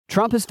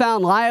Trump is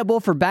found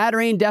liable for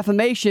battery and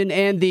defamation,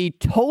 and the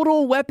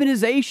total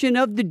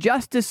weaponization of the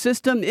justice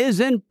system is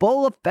in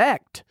full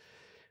effect.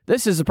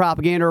 This is the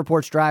Propaganda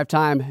Report's Drive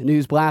Time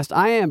News Blast.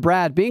 I am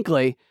Brad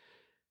Binkley.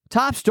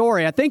 Top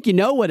story, I think you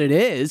know what it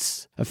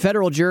is. A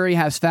federal jury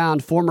has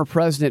found former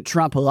President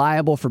Trump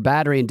liable for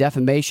battery and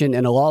defamation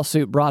in a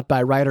lawsuit brought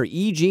by writer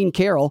E. Jean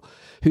Carroll,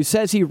 who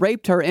says he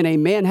raped her in a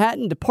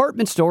Manhattan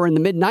department store in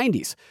the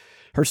mid-90s.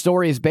 Her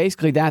story is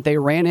basically that they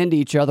ran into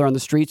each other on the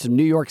streets of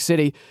New York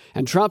City,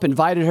 and Trump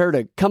invited her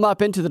to come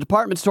up into the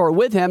department store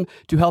with him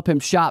to help him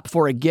shop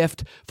for a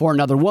gift for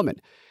another woman.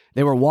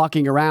 They were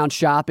walking around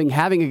shopping,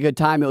 having a good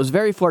time. It was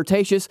very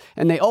flirtatious,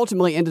 and they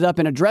ultimately ended up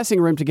in a dressing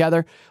room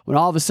together when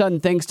all of a sudden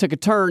things took a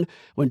turn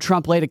when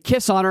Trump laid a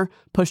kiss on her,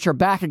 pushed her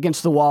back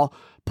against the wall,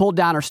 pulled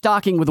down her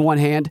stocking with one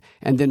hand,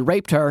 and then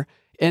raped her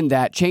in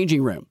that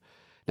changing room.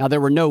 Now,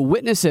 there were no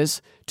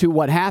witnesses to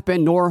what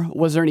happened, nor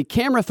was there any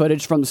camera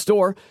footage from the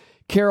store.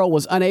 Carroll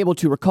was unable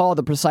to recall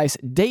the precise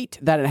date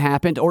that it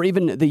happened or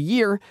even the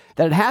year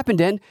that it happened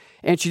in,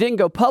 and she didn't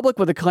go public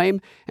with the claim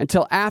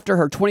until after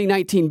her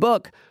 2019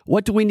 book,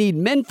 What Do We Need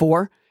Men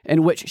For?,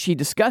 in which she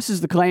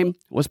discusses the claim,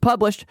 was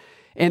published,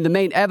 and the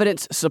main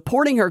evidence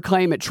supporting her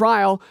claim at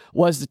trial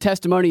was the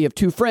testimony of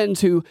two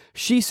friends who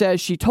she says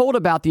she told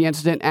about the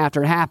incident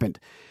after it happened.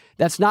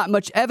 That's not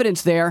much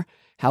evidence there.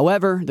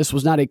 However, this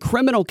was not a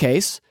criminal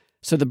case,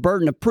 so the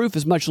burden of proof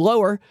is much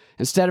lower.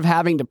 Instead of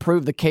having to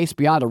prove the case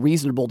beyond a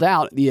reasonable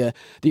doubt, the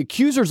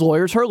accuser's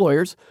lawyers, her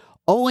lawyers,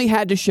 only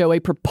had to show a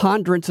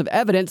preponderance of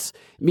evidence,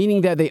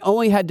 meaning that they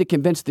only had to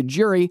convince the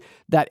jury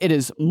that it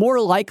is more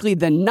likely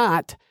than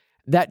not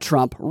that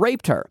Trump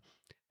raped her,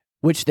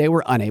 which they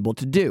were unable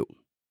to do.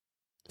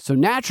 So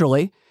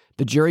naturally,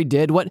 the jury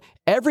did what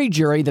every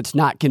jury that's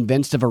not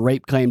convinced of a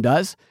rape claim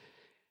does.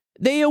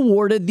 They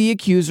awarded the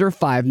accuser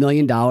 $5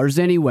 million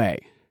anyway.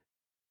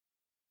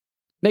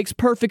 Makes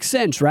perfect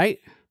sense, right?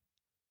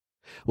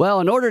 Well,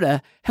 in order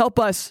to help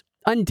us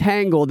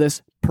untangle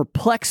this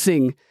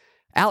perplexing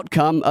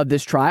outcome of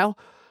this trial,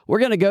 we're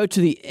going to go to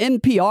the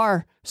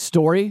NPR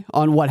story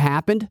on what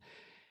happened.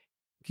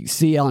 You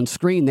see on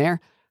screen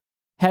there.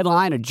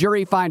 Headline, a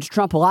jury finds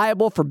Trump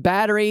liable for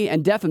battery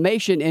and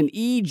defamation in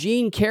E.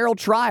 Jean Carroll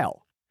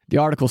trial. The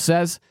article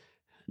says,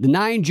 the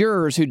 9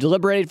 jurors who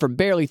deliberated for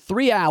barely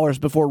 3 hours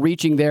before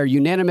reaching their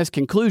unanimous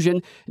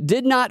conclusion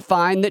did not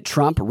find that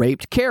Trump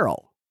raped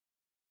Carroll.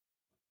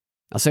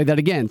 I'll say that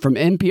again from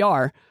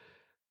NPR.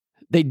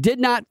 They did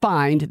not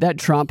find that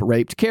Trump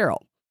raped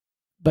Carroll,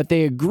 but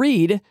they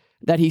agreed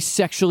that he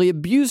sexually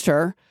abused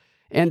her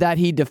and that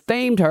he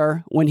defamed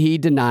her when he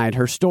denied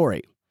her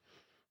story.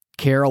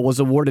 Carroll was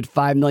awarded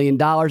 $5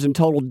 million in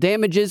total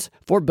damages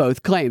for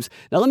both claims.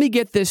 Now, let me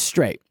get this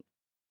straight.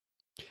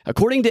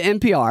 According to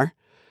NPR,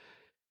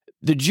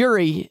 the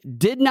jury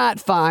did not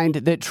find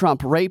that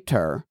Trump raped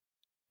her,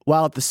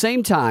 while at the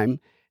same time,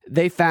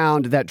 they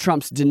found that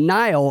Trump's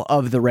denial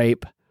of the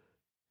rape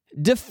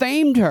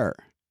defamed her.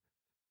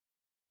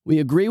 We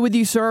agree with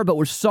you, sir, but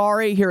we're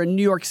sorry here in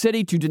New York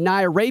City to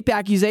deny a rape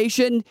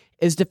accusation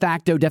is de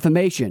facto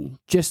defamation,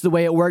 just the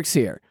way it works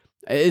here.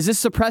 Is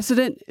this a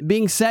precedent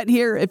being set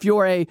here if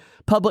you're a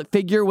public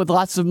figure with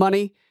lots of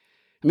money?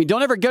 I mean,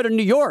 don't ever go to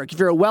New York if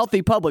you're a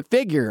wealthy public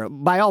figure,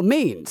 by all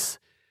means.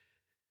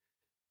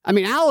 I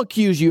mean, I'll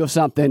accuse you of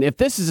something if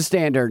this is a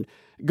standard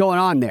going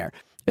on there.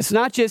 It's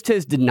not just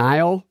his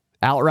denial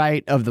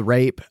outright of the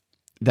rape.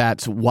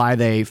 That's why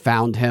they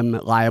found him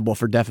liable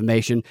for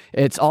defamation.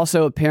 It's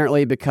also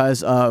apparently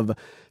because of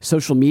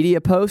social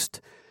media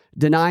posts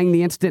denying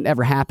the incident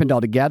ever happened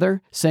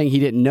altogether, saying he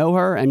didn't know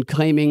her and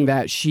claiming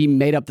that she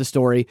made up the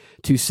story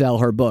to sell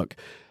her book,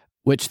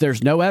 which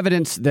there's no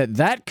evidence that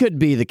that could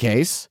be the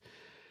case.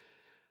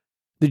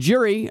 The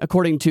jury,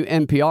 according to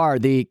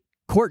NPR, the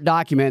court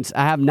documents,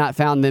 I have not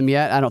found them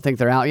yet. I don't think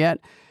they're out yet.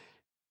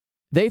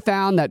 They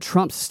found that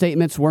Trump's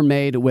statements were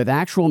made with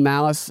actual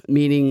malice,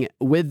 meaning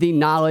with the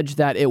knowledge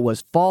that it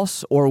was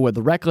false or with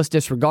reckless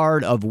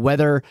disregard of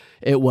whether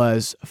it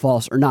was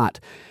false or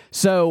not.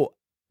 So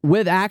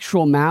with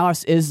actual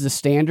malice is the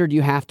standard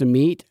you have to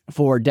meet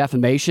for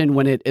defamation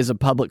when it is a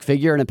public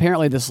figure. And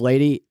apparently this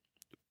lady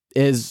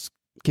is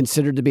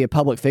considered to be a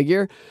public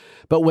figure.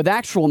 But with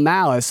actual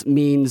malice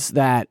means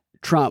that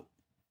Trump,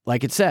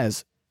 like it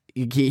says,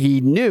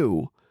 he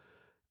knew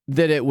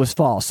that it was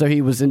false. So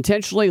he was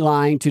intentionally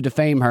lying to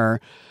defame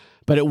her,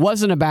 but it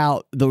wasn't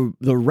about the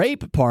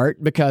rape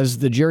part because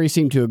the jury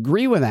seemed to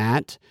agree with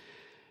that.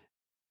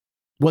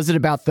 Was it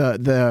about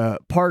the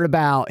part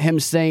about him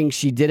saying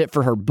she did it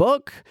for her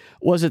book?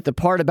 Was it the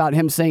part about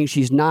him saying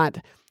she's not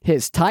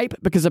his type?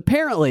 Because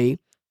apparently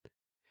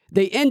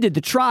they ended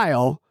the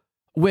trial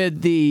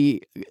with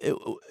the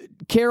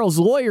Carroll's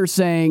lawyer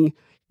saying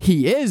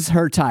he is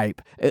her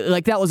type.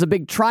 Like that was a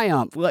big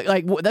triumph.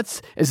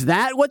 Is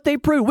that what they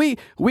proved?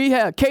 We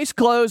have case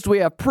closed. We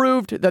have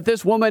proved that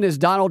this woman is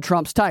Donald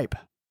Trump's type.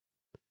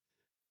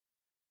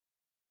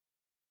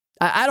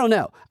 I don't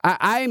know.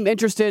 I'm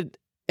interested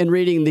in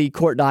reading the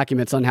court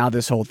documents on how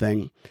this whole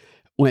thing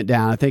went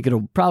down. I think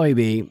it'll probably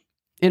be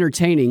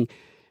entertaining,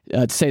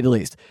 to say the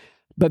least.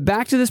 But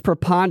back to this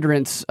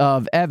preponderance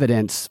of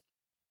evidence,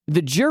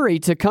 the jury,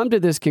 to come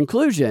to this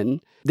conclusion,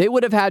 they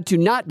would have had to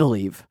not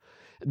believe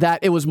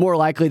that it was more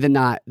likely than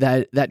not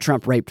that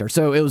Trump raped her.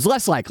 So it was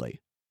less likely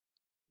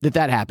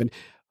that happened,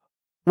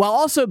 while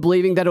also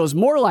believing that it was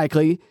more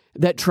likely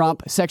that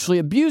Trump sexually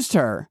abused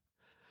her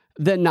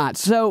than not.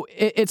 So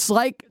it's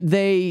like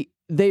they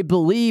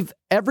believe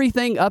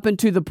everything up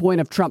into the point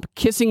of Trump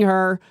kissing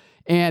her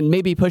and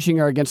maybe pushing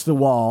her against the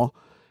wall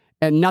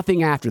and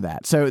nothing after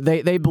that. So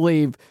they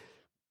believe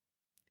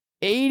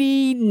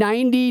 80,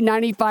 90,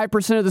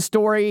 95% of the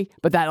story,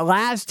 but that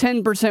last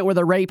 10% where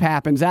the rape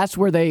happens, that's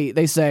where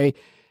they say,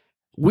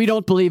 we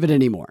don't believe it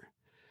anymore.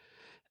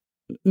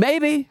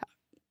 Maybe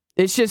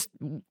it's just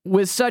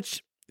with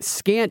such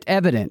scant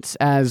evidence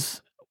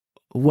as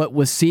what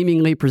was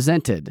seemingly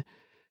presented.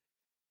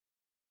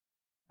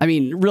 I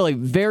mean, really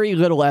very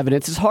little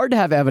evidence. It's hard to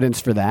have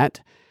evidence for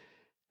that.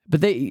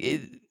 But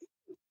the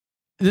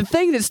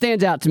thing that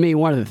stands out to me,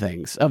 one of the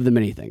things, of the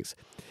many things,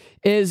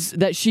 is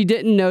that she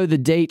didn't know the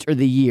date or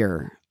the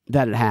year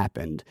that it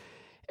happened.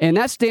 And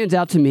that stands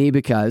out to me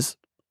because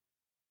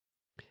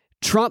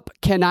Trump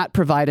cannot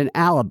provide an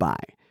alibi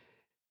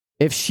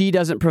if she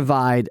doesn't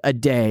provide a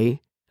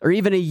day or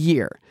even a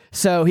year.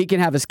 So he can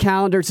have his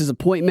calendars, his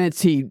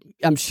appointments.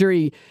 I'm sure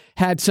he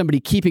had somebody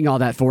keeping all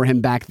that for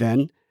him back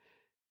then.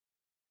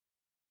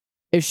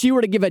 If she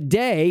were to give a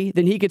day,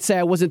 then he could say,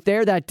 I wasn't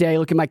there that day.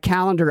 Look at my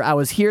calendar. I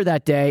was here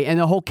that day. And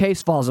the whole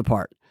case falls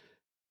apart.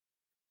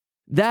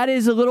 That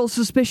is a little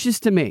suspicious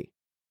to me.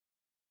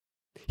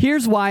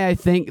 Here's why I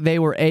think they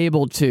were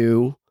able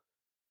to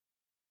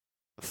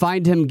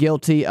find him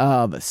guilty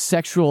of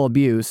sexual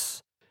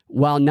abuse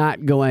while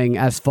not going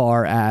as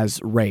far as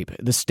rape.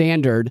 The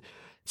standard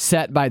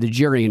set by the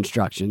jury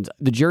instructions.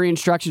 The jury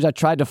instructions, I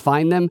tried to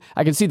find them.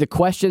 I can see the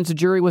questions the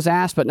jury was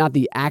asked, but not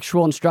the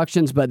actual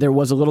instructions, but there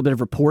was a little bit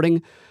of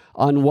reporting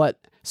on what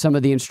some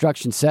of the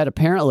instructions said.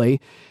 Apparently,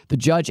 the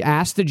judge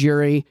asked the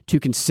jury to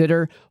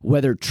consider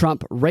whether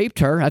Trump raped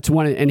her. That's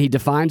one, and he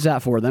defines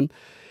that for them.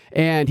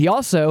 And he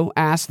also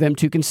asked them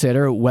to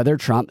consider whether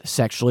Trump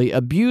sexually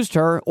abused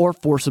her or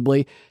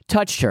forcibly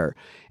touched her.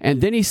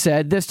 And then he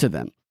said this to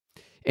them: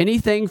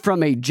 anything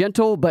from a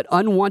gentle but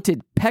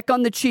unwanted peck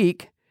on the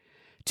cheek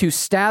to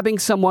stabbing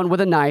someone with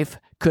a knife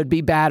could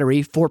be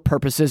battery for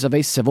purposes of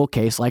a civil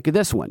case like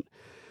this one.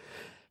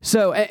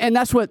 So, and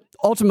that's what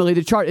ultimately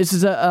the charge, this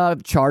is a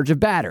charge of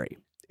battery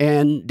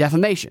and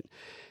defamation.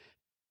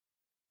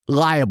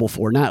 Liable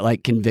for, not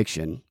like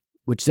conviction,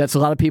 which that's a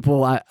lot of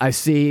people I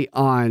see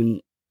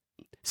on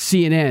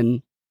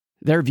CNN,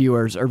 their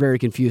viewers are very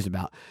confused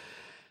about.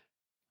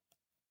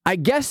 I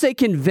guess they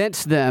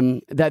convinced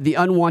them that the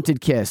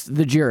unwanted kiss,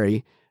 the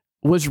jury,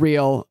 was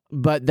real,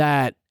 but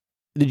that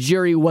the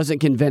jury wasn't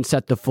convinced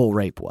that the full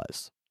rape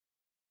was.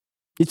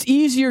 It's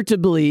easier to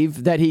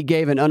believe that he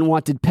gave an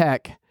unwanted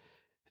peck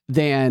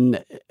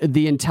than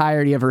the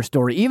entirety of her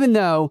story, even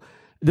though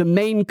the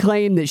main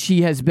claim that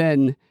she has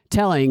been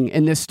telling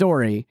in this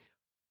story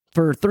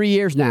for 3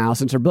 years now,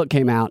 since her book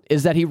came out,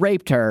 is that he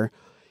raped her,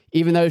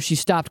 even though she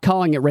stopped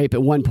calling it rape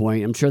at one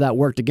point. I'm sure that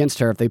worked against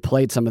her if they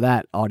played some of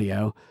that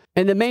audio.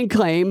 And the main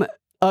claim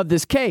of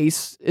this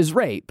case is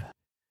rape.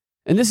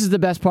 And this is the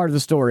best part of the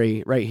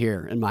story right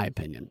here, in my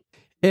opinion.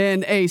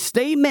 In a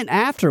statement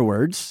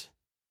afterwards,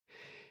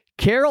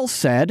 Carol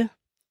said,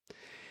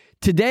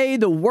 "Today,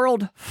 the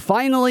world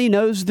finally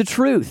knows the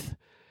truth.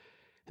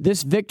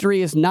 This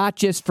victory is not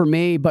just for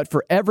me, but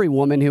for every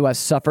woman who has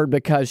suffered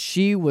because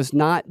she was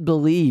not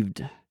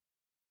believed."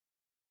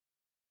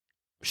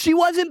 She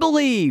wasn't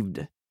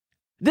believed.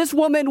 This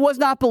woman was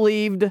not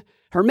believed.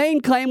 Her main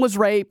claim was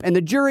rape, and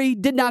the jury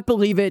did not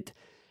believe it.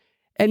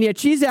 And yet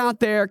she's out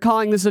there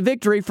calling this a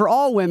victory for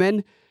all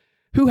women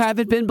who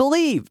haven't been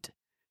believed.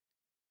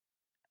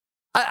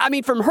 I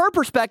mean, from her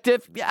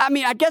perspective,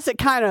 I guess it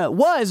kind of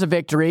was a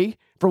victory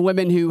for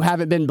women who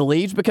haven't been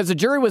believed, because the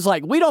jury was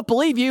like, we don't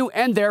believe you,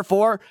 and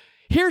therefore,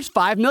 here's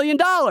 $5 million.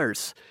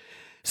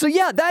 So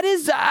yeah,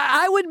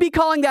 I would be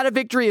calling that a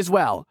victory as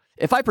well.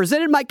 If I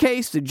presented my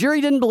case, the jury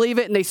didn't believe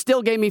it, and they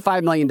still gave me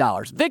 $5 million.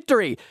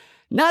 Victory.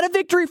 Not a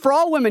victory for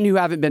all women who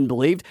haven't been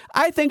believed.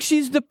 I think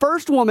she's the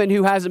first woman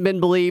who hasn't been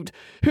believed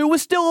who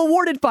was still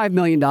awarded $5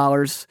 million.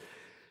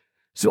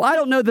 So I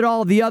don't know that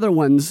all of the other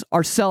ones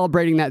are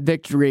celebrating that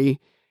victory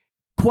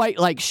quite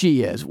like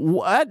she is.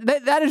 What?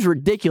 That is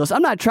ridiculous.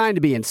 I'm not trying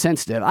to be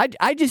insensitive.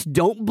 I just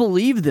don't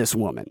believe this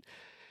woman.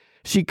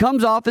 She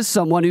comes off as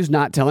someone who's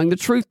not telling the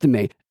truth to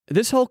me.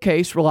 This whole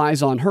case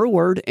relies on her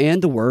word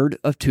and the word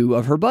of two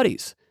of her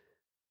buddies.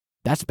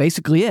 That's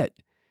basically it.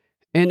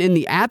 And in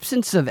the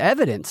absence of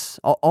evidence,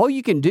 all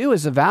you can do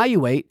is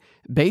evaluate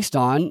based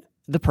on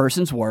the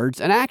person's words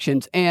and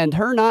actions. And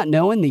her not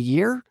knowing the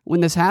year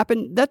when this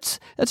happened, that's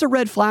a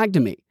red flag to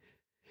me.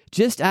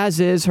 Just as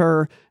is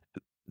her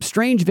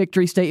strange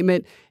victory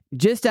statement,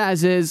 just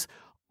as is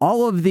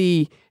all of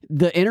the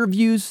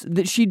interviews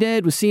that she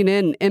did with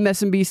CNN and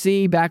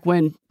MSNBC back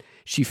when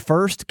she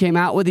first came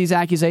out with these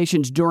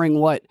accusations during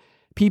what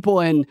people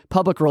in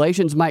public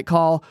relations might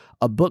call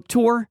a book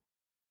tour.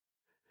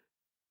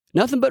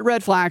 Nothing but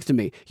red flags to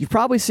me. You've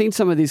probably seen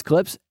some of these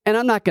clips, and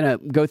I'm not going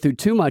to go through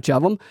too much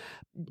of them,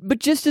 but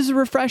just as a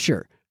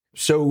refresher.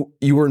 So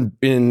you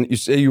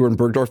say you were in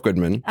Bergdorf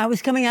Goodman. I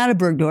was coming out of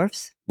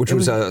Bergdorf's. Which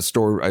was a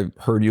store I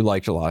heard you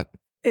liked a lot.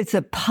 It's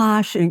a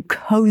posh and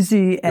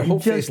cozy. Your whole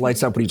face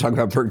lights up when you talk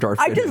about Bergdorf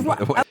Goodman, by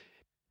the way.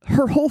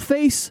 Her whole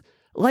face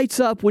lights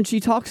up when she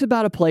talks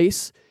about a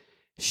place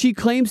she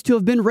claims to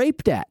have been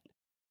raped at.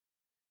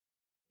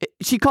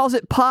 She calls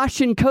it posh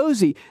and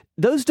cozy.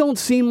 Those don't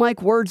seem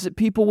like words that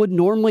people would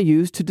normally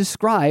use to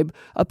describe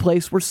a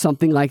place where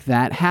something like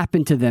that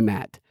happened to them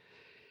at.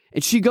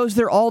 And she goes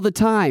there all the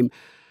time.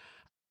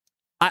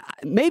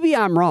 Maybe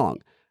I'm wrong,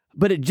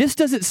 but it just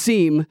doesn't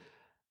seem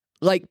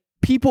like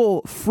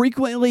people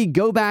frequently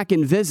go back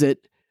and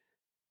visit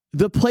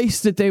the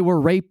place that they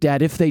were raped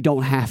at if they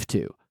don't have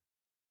to.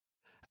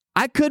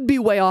 I could be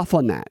way off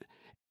on that.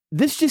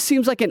 This just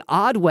seems like an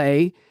odd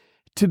way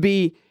to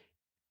be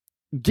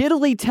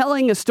giddily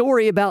telling a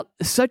story about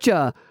such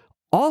a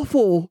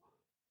awful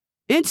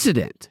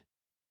incident,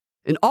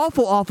 an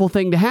awful, awful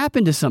thing to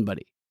happen to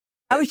somebody.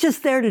 I was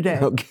just there today.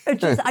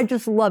 Okay. I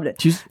just loved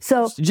it. She's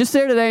just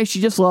there today.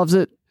 She just loves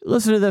it.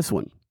 Listen to this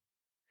one.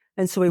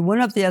 And so we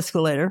went up the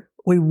escalator.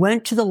 We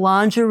went to the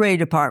lingerie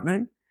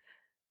department.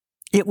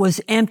 It was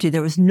empty.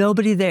 There was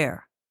nobody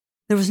there.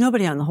 There was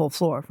nobody on the whole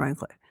floor,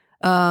 frankly.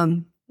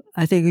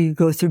 I think you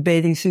go through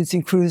bathing suits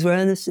and cruisewear,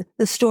 and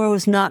the store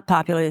was not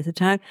popular at the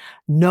time.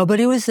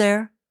 Nobody was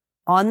there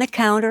on the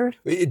counter.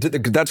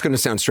 That's going to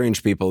sound strange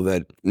to people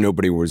that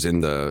nobody was in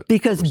the...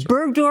 Because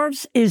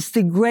Bergdorf's is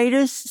the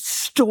greatest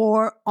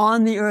store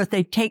on the earth.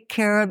 They take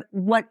care of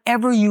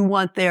whatever you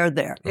want, they're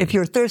there. Mm-hmm. If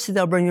you're thirsty,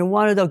 they'll bring you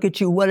water. They'll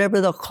get you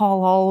whatever. They'll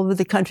call all over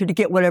the country to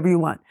get whatever you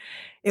want.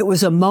 It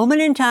was a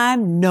moment in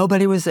time.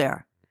 Nobody was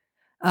there.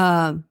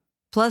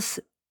 Plus,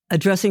 a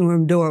dressing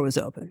room door was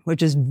open,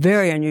 which is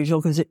very unusual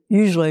because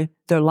usually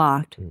they're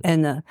locked. Mm-hmm.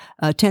 And the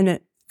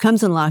attendant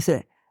comes and locks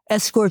it,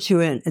 escorts you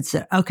in. It's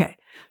okay.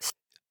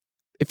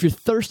 If you're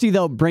thirsty,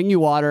 they'll bring you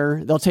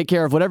water. They'll take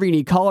care of whatever you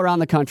need. Call around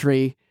the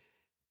country.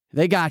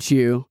 They got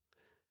you.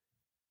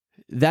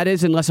 That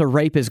is, unless a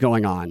rape is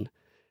going on.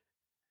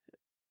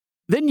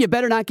 Then you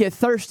better not get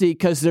thirsty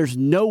because there's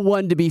no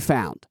one to be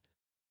found.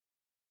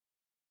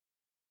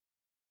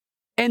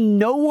 And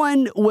no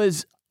one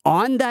was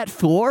on that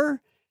floor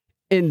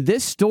in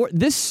this store.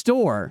 This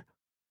store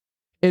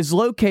is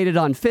located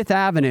on Fifth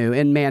Avenue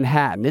in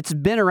Manhattan. It's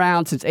been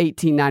around since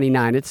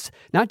 1899. It's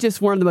not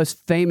just one of the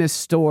most famous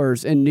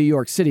stores in New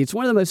York City. It's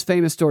one of the most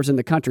famous stores in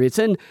the country. It's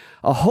in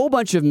a whole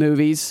bunch of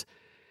movies.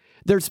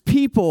 There's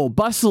people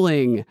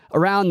bustling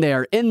around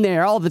there, in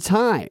there all the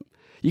time.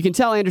 You can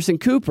tell Anderson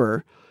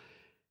Cooper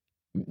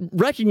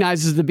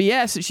recognizes the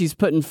BS that she's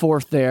putting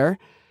forth there.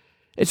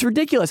 It's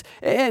ridiculous.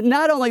 And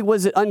not only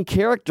was it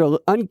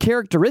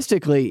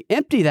uncharacteristically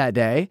empty that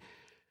day,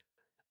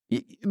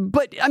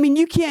 but, I mean,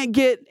 you can't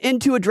get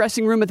into a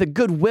dressing room at the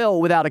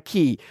Goodwill without a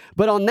key.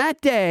 But on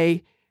that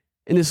day,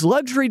 in this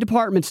luxury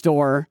department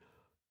store,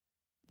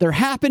 there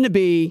happened to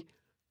be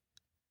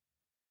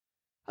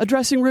a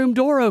dressing room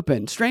door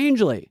open,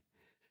 strangely.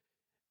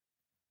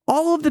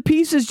 All of the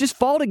pieces just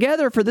fall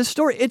together for this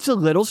story. It's a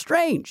little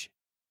strange.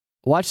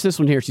 Watch this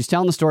one here. She's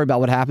telling the story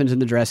about what happens in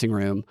the dressing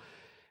room.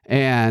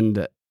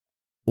 And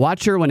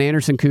watch her when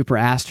Anderson Cooper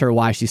asked her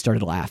why she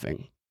started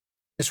laughing.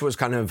 This was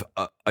kind of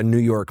a New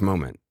York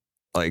moment.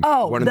 Like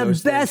one of the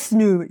those best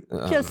things.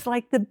 just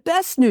like the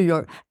best New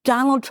York.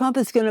 Donald Trump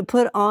is going to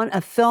put on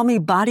a filmy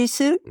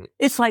bodysuit.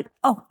 It's like,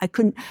 oh, I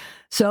couldn't.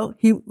 So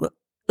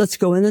let's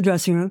go in the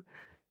dressing room.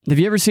 Have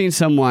you ever seen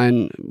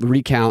someone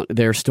recount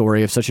their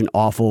story of such an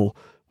awful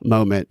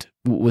moment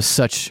with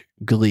such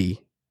glee?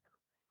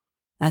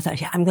 I thought,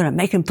 yeah, I'm going to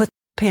make him put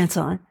pants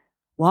on.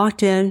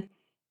 Walked in,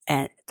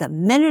 and the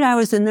minute I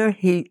was in there,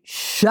 he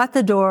shut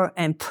the door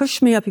and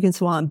pushed me up against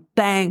the wall and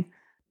bang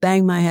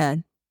my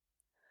head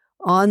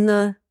on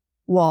the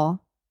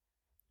wall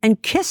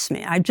and kissed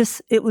me.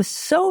 It was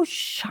so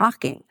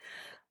shocking.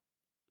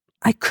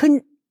 I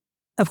couldn't,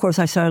 of course,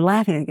 I started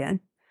laughing again.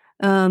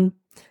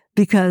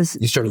 Because.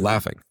 You started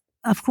laughing?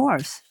 Of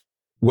course.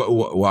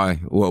 Why?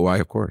 Why,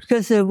 of course?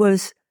 Because it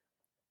was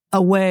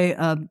a way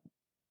of,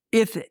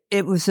 if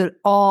it was at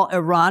all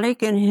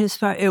erotic in his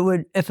part, it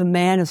would, if a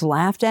man is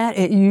laughed at,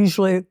 it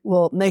usually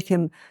will make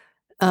him,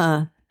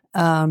 and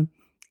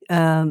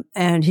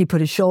he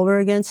put his shoulder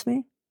against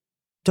me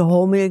to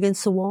hold me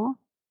against the wall.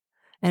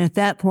 And at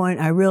that point,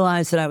 I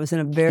realized that I was in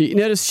a very... You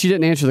notice she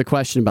didn't answer the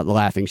question about the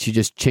laughing. She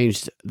just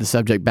changed the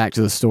subject back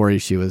to the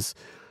story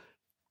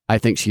I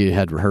think she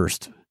had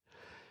rehearsed.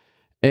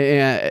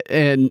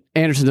 And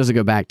Anderson doesn't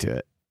go back to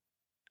it.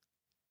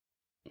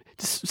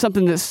 Just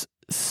something that's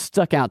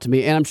stuck out to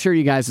me, and I'm sure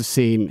you guys have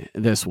seen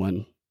this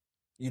one.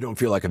 You don't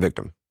feel like a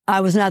victim.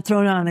 I was not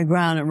thrown on the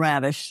ground and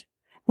ravished,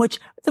 which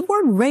the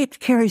word rape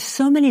carries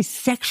so many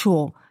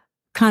sexual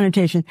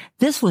connotations.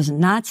 This was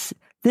not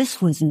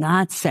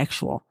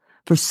sexual.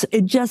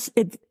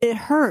 It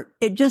hurt.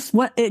 It just,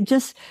 But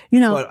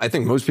I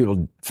think most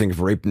people think of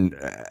rape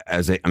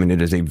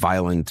it is a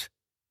violent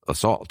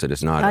assault. It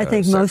is not. I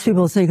think most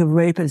people think of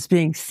rape as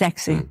being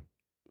sexy.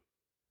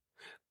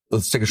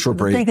 Let's take a short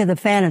break. Think of the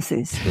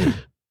fantasies.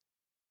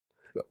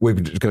 We're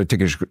just going to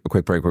take a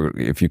quick break.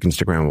 If you can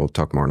stick around, we'll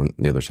talk more on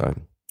the other side.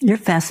 You're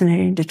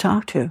fascinating to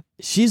talk to.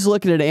 She's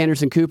looking at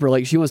Anderson Cooper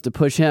like she wants to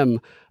push him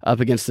up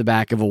against the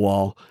back of a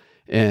wall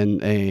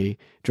in a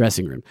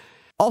dressing room.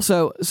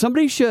 Also,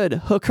 somebody should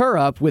hook her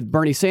up with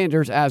Bernie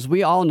Sanders, as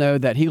we all know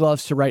that he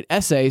loves to write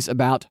essays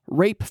about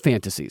rape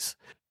fantasies.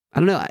 I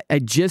don't know. I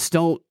just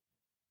don't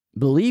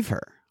believe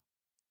her.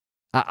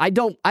 I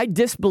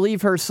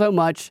disbelieve her so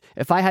much.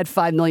 If I had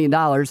 $5 million,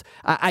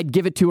 I'd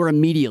give it to her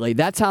immediately.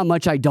 That's how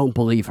much I don't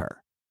believe her.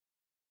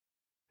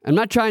 I'm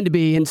not trying to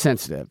be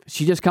insensitive.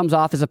 She just comes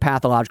off as a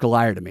pathological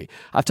liar to me.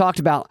 I've talked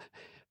about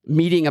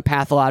meeting a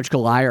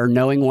pathological liar or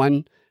knowing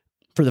one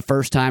for the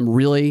first time,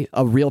 really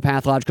a real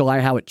pathological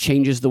liar, how it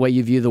changes the way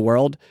you view the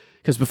world.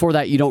 Because before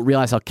that, you don't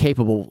realize how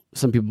capable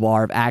some people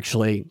are of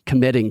actually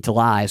committing to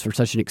lies for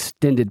such an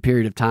extended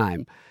period of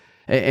time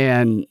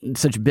and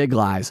such big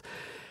lies.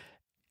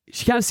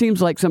 She kind of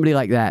seems like somebody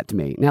like that to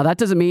me. Now, that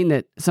doesn't mean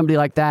that somebody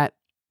like that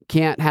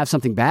can't have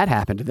something bad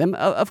happen to them.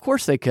 Of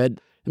course they could.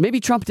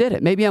 Maybe Trump did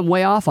it. Maybe I'm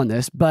way off on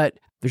this, but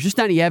there's just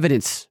not any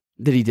evidence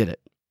that he did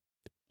it.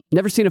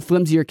 Never seen a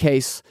flimsier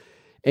case,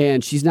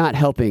 and she's not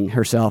helping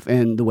herself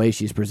in the way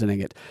she's presenting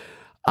it.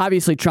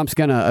 Obviously, Trump's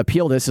going to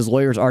appeal this. His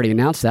lawyers already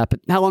announced that, but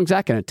how long is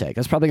that going to take?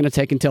 That's probably going to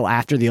take until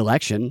after the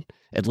election,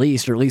 at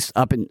least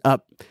up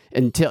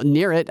until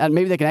near it. And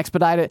maybe they can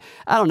expedite it.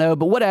 I don't know,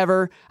 but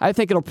whatever. I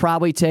think it'll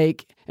probably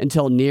take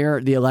until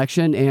near the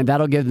election, and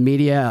that'll give the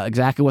media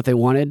exactly what they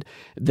wanted.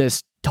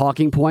 This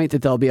talking point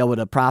that they'll be able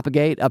to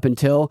propagate up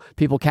until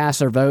people cast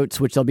their votes,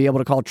 which they'll be able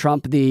to call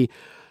Trump the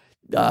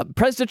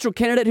presidential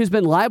candidate who's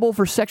been liable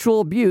for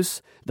sexual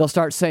abuse. They'll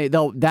start saying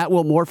that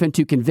will morph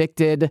into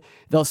convicted.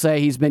 They'll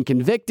say he's been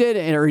convicted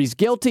or he's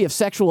guilty of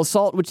sexual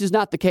assault, which is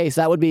not the case.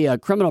 That would be a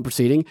criminal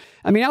proceeding.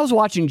 I mean, I was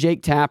watching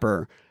Jake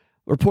Tapper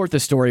report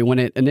the story when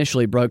it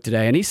initially broke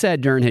today, and he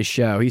said during his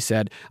show, he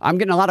said, I'm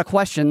getting a lot of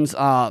questions,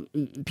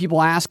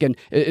 people asking,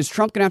 is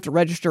Trump going to have to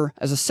register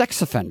as a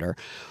sex offender?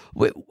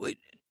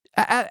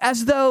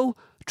 As though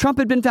Trump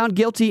had been found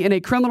guilty in a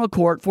criminal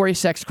court for a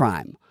sex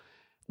crime,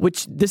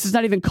 which this is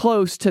not even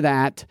close to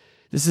that.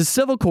 This is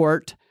civil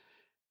court.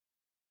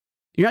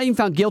 You're not even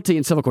found guilty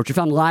in civil court. You're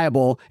found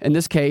liable, in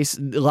this case,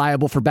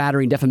 liable for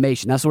battery and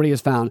defamation. That's what he was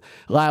found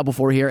liable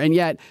for here. And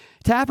yet,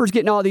 Tapper's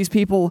getting all these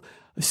people,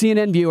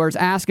 CNN viewers,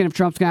 asking if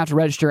Trump's going to have to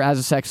register as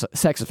a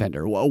sex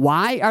offender.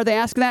 Why are they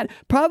asking that?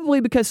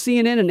 Probably because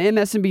CNN and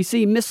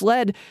MSNBC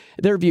misled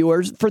their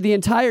viewers for the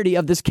entirety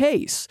of this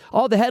case.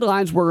 All the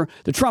headlines were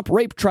the Trump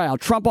rape trial,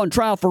 Trump on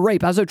trial for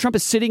rape, as though Trump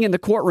is sitting in the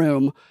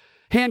courtroom,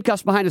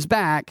 handcuffs behind his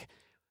back,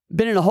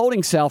 been in a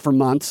holding cell for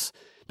months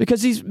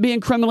because he's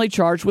being criminally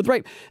charged with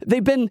rape.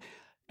 They've been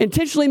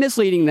intentionally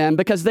misleading them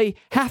because they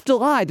have to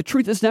lie. The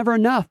truth is never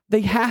enough.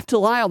 They have to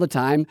lie all the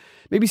time.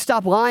 Maybe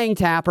stop lying,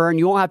 Tapper, and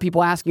you won't have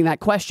people asking that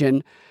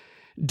question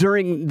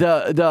during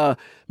the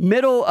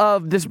middle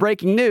of this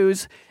breaking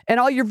news, and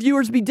all your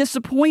viewers be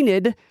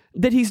disappointed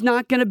that he's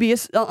not going to be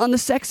on the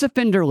sex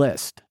offender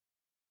list.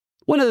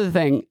 One other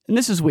thing, and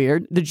this is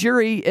weird, the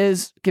jury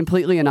is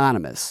completely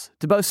anonymous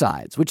to both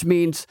sides, which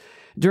means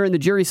during the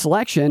jury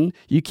selection,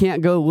 you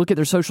can't go look at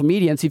their social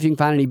media and see if you can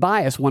find any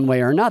bias one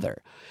way or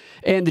another.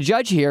 And the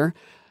judge here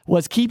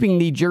was keeping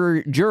the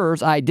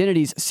jurors'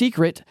 identities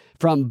secret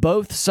from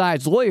both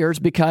sides' lawyers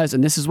because,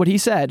 and this is what he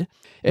said,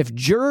 if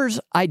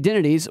jurors'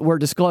 identities were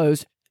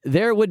disclosed,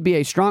 there would be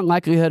a strong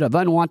likelihood of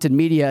unwanted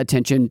media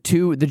attention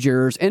to the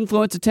jurors'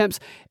 influence attempts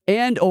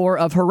and or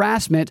of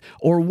harassment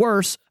or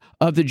worse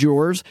of the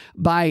jurors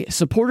by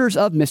supporters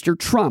of Mr.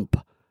 Trump.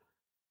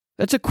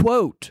 That's a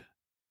quote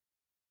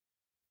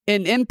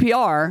in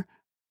NPR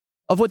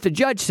of what the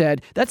judge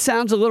said. That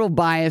sounds a little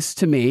biased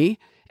to me.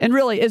 And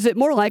really, is it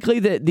more likely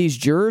that these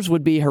jurors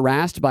would be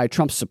harassed by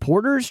Trump's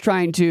supporters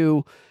trying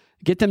to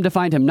get them to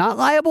find him not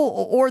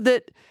liable, or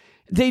that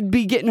they'd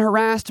be getting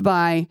harassed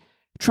by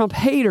Trump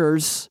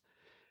haters,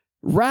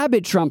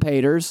 rabid Trump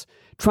haters,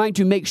 trying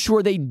to make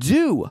sure they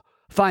do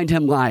find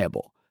him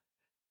liable?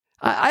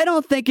 I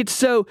don't think it's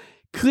so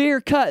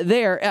clear cut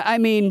there. I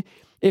mean,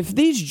 if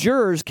these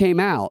jurors came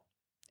out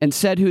and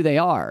said who they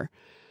are,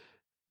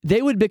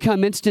 they would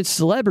become instant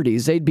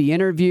celebrities. They'd be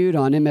interviewed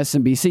on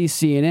MSNBC,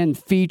 CNN,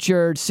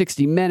 featured,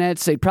 60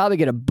 Minutes. They'd probably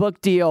get a book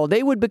deal.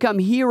 They would become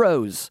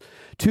heroes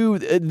to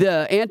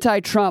the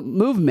anti-Trump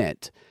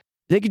movement.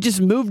 They could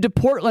just move to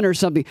Portland or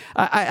something.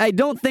 I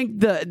don't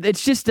think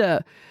it's just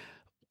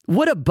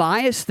what a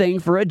biased thing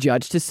for a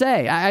judge to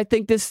say. I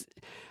think this,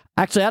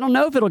 actually, I don't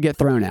know if it'll get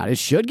thrown out. It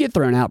should get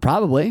thrown out,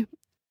 probably.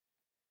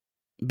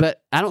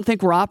 But I don't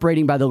think we're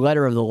operating by the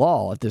letter of the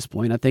law at this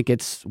point. I think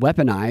it's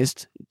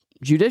weaponized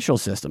judicial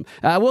system.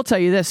 I will tell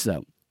you this,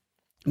 though.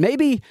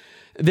 Maybe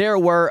there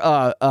were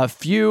a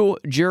few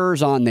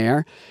jurors on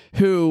there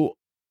who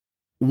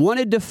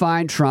wanted to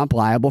find Trump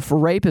liable for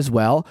rape as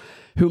well,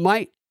 who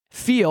might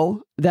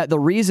feel that the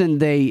reason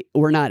they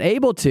were not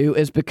able to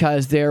is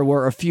because there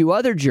were a few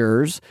other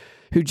jurors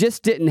who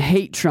just didn't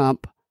hate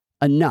Trump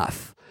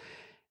enough.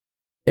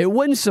 It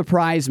wouldn't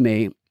surprise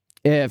me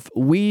if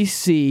we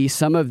see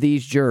some of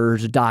these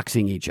jurors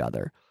doxing each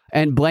other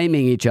and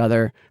blaming each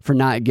other for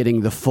not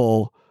getting the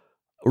full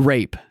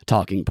rape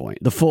talking point,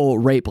 the full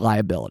rape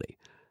liability.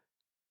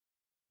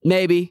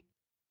 Maybe.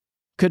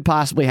 Could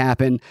possibly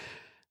happen.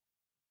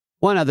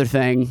 One other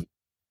thing.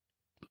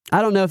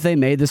 I don't know if they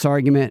made this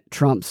argument,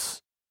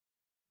 Trump's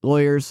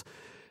lawyers,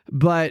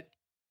 but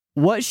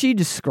what she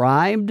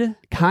described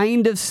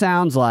kind of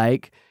sounds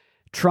like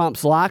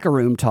Trump's locker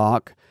room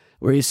talk,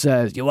 where he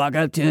says, you walk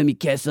up to him, you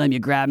kiss him, you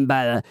grab him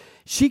by the...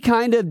 She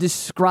kind of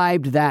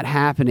described that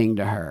happening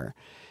to her.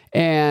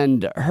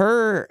 And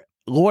her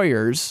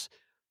lawyers,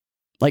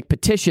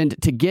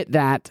 petitioned to get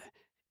that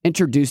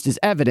introduced as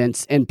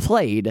evidence and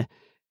played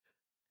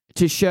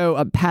to show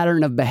a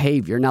pattern of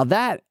behavior. Now,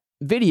 that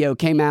video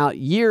came out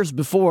years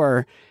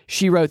before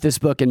she wrote this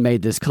book and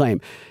made this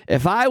claim.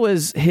 If I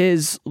was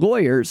his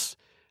lawyers,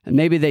 and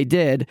maybe they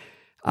did,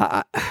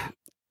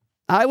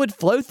 I would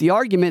float the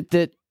argument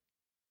that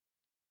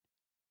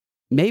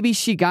maybe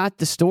she got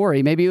the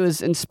story. Maybe it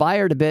was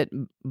inspired a bit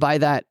by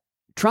that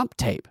Trump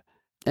tape.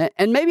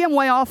 And maybe I'm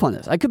way off on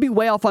this. I could be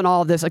way off on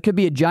all of this. I could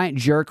be a giant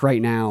jerk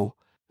right now.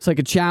 It's like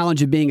a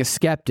challenge of being a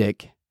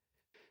skeptic.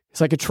 It's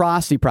like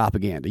atrocity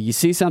propaganda. You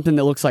see something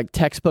that looks like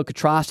textbook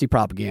atrocity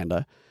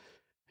propaganda.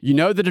 You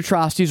know that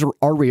atrocities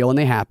are real and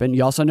they happen.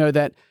 You also know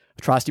that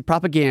atrocity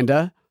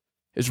propaganda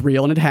is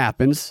real and it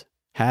happens.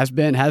 Has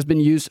been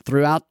used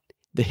throughout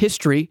the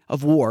history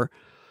of war.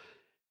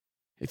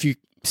 If you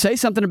say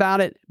something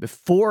about it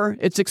before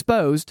it's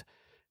exposed,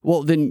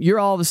 well, then you're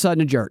all of a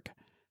sudden a jerk.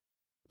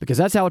 Because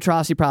that's how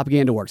atrocity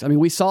propaganda works. I mean,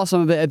 we saw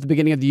some of it at the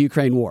beginning of the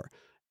Ukraine war.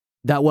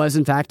 That was,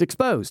 in fact,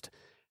 exposed.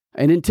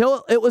 And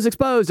until it was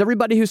exposed,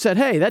 everybody who said,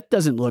 hey, that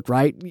doesn't look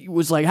right,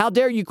 was like, how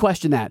dare you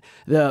question that?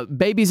 The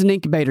babies and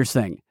incubators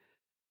thing.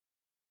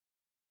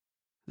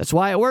 That's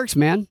why it works,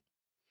 man.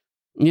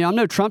 You know, I'm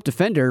no Trump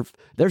defender. If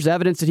there's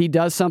evidence that he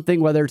does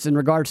something, whether it's in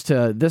regards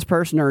to this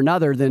person or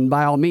another, then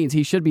by all means,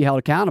 he should be held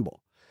accountable.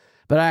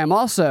 But I am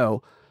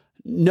also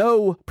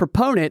no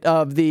proponent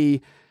of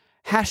the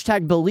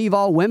hashtag believe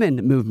all women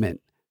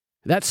movement.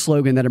 That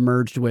slogan that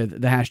emerged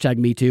with the hashtag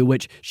Me Too,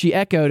 which she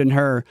echoed in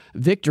her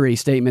victory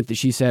statement that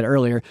she said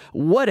earlier.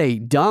 What a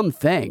dumb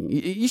thing.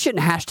 You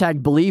shouldn't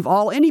hashtag believe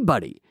all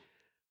anybody.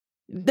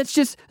 That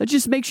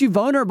just makes you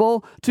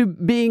vulnerable to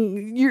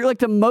being, you're like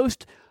the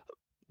most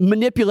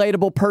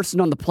manipulatable person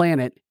on the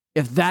planet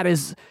if that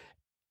is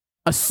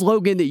a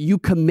slogan that you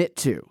commit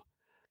to.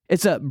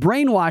 It's a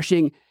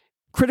brainwashing,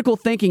 critical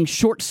thinking,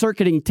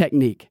 short-circuiting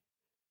technique.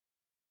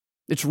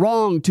 It's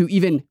wrong to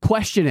even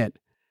question it.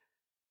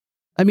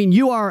 I mean,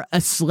 you are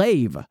a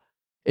slave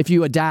if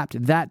you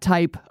adapt that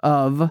type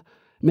of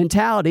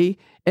mentality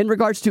in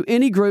regards to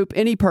any group,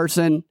 any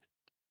person,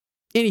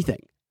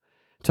 anything.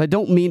 So I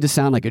don't mean to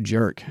sound like a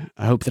jerk.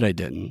 I hope that I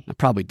didn't. I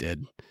probably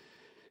did.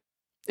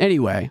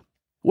 Anyway,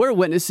 we're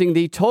witnessing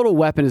the total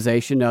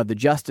weaponization of the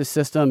justice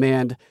system,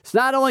 and it's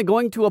not only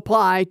going to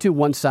apply to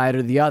one side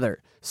or the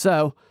other.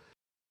 So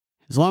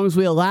as long as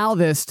we allow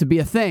this to be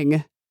a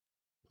thing,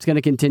 it's going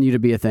to continue to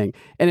be a thing.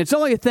 And it's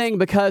only a thing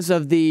because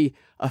of the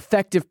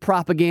effective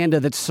propaganda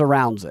that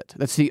surrounds it.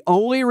 That's the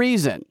only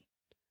reason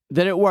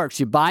that it works.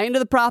 You buy into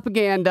the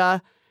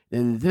propaganda,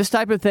 then this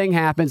type of thing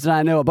happens. And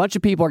I know a bunch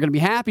of people are going to be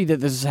happy that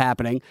this is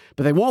happening,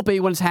 but they won't be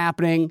when it's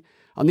happening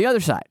on the other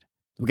side.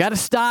 We got to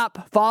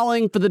stop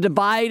falling for the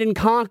divide and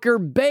conquer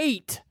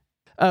bait.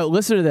 Oh,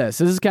 listen to this.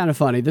 This is kind of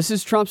funny. This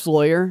is Trump's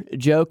lawyer,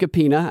 Joe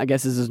Capina, I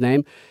guess is his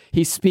name.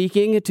 He's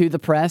speaking to the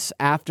press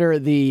after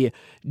the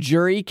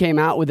jury came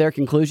out with their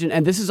conclusion.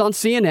 And this is on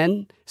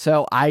CNN,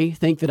 so I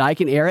think that I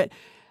can air it.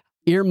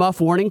 Earmuff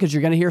warning, because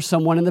you're going to hear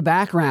someone in the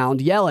background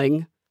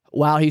yelling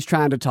while he's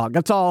trying to talk.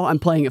 That's all I'm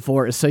playing it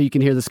for, is so you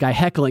can hear this guy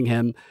heckling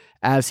him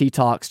as he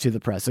talks to the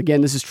press.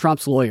 Again, this is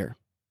Trump's lawyer.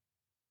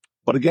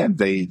 But again,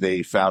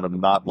 they found him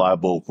not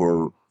liable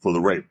for the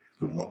rape.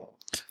 You're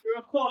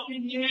a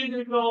fucking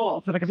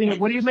Neanderthal.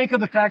 What do you make of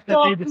the fact that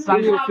they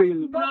decided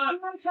to...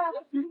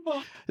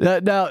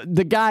 Now,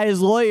 the guy, his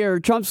lawyer,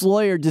 Trump's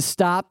lawyer, just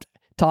stopped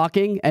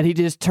talking, and he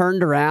just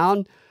turned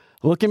around,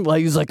 looking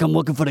like he's like, I'm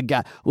looking for the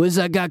guy. What is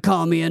that guy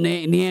calling me a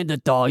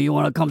Neanderthal? You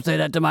want to come say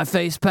that to my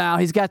face, pal?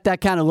 He's got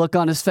that kind of look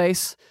on his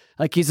face,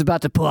 like he's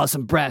about to pull out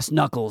some brass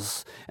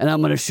knuckles, and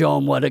I'm going to show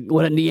him what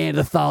a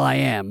Neanderthal I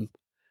am.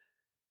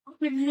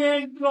 What do you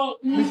make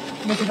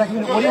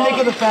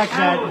of the fact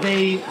that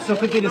they so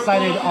quickly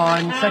decided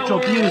on sexual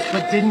abuse,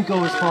 but didn't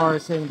go as far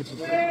as saying this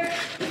was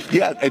rape?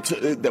 Yeah, it's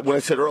what I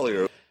said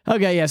earlier.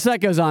 Okay, yeah, so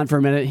that goes on for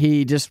a minute.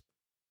 He just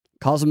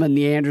calls him a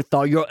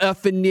Neanderthal. You're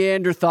effing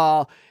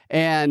Neanderthal.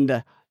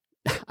 And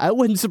it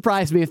wouldn't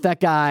surprise me if that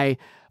guy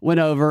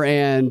went over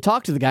and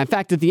talked to the guy. In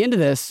fact, at the end of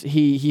this,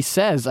 he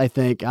says, I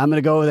think, I'm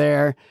going to go over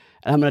there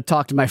and I'm going to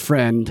talk to my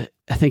friend.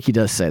 I think he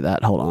does say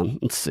that. Hold on.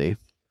 Let's see.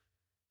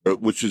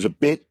 Which is a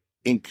bit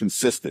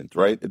inconsistent,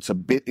 right? It's a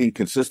bit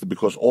inconsistent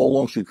because all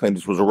along she claimed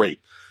this was a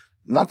rape.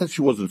 Not that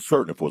she wasn't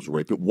certain if it was a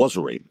rape. It was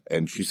a rape.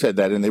 And she said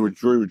that, and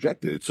jury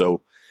rejected it.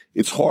 So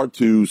it's hard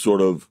to sort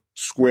of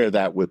square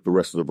that with the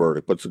rest of the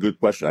verdict. But it's a good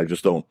question. I'm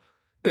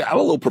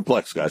a little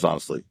perplexed, guys,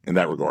 honestly, in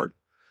that regard.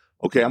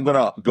 Okay, I'm going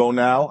to go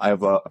now. I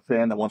have a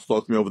fan that wants to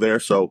talk to me over there,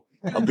 so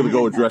I'm going to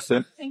go address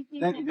him. Thank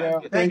you,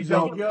 Joe. Thank you,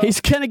 Joe. He's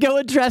going to go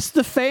address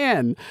the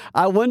fan.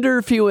 I wonder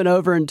if he went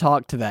over and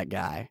talked to that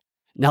guy.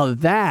 Now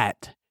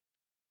that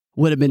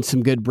would have been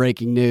some good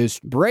breaking news.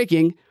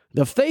 Breaking,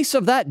 the face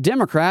of that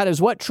Democrat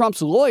is what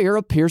Trump's lawyer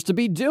appears to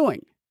be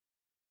doing,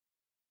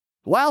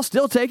 while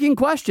still taking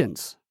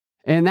questions.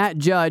 And that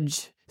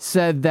judge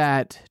said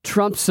that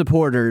Trump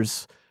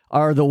supporters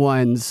are the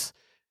ones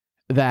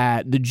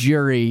that the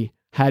jury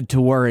had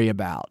to worry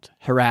about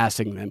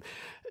harassing them.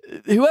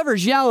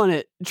 Whoever's yelling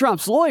at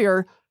Trump's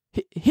lawyer,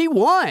 he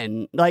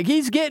won. Like,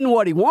 he's getting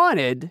what he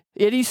wanted,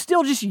 and he's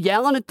still just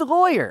yelling at the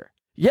lawyer,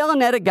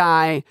 yelling at a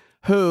guy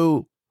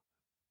who,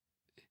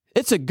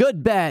 it's a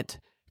good bet,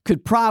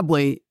 could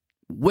probably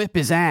whip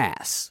his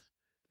ass.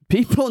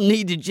 People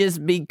need to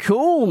just be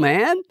cool,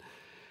 man.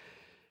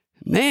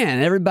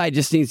 Man, everybody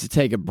just needs to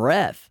take a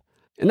breath.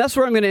 And that's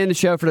where I'm going to end the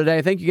show for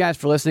today. Thank you guys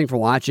for listening, for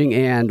watching,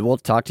 and we'll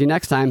talk to you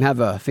next time.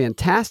 Have a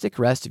fantastic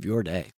rest of your day.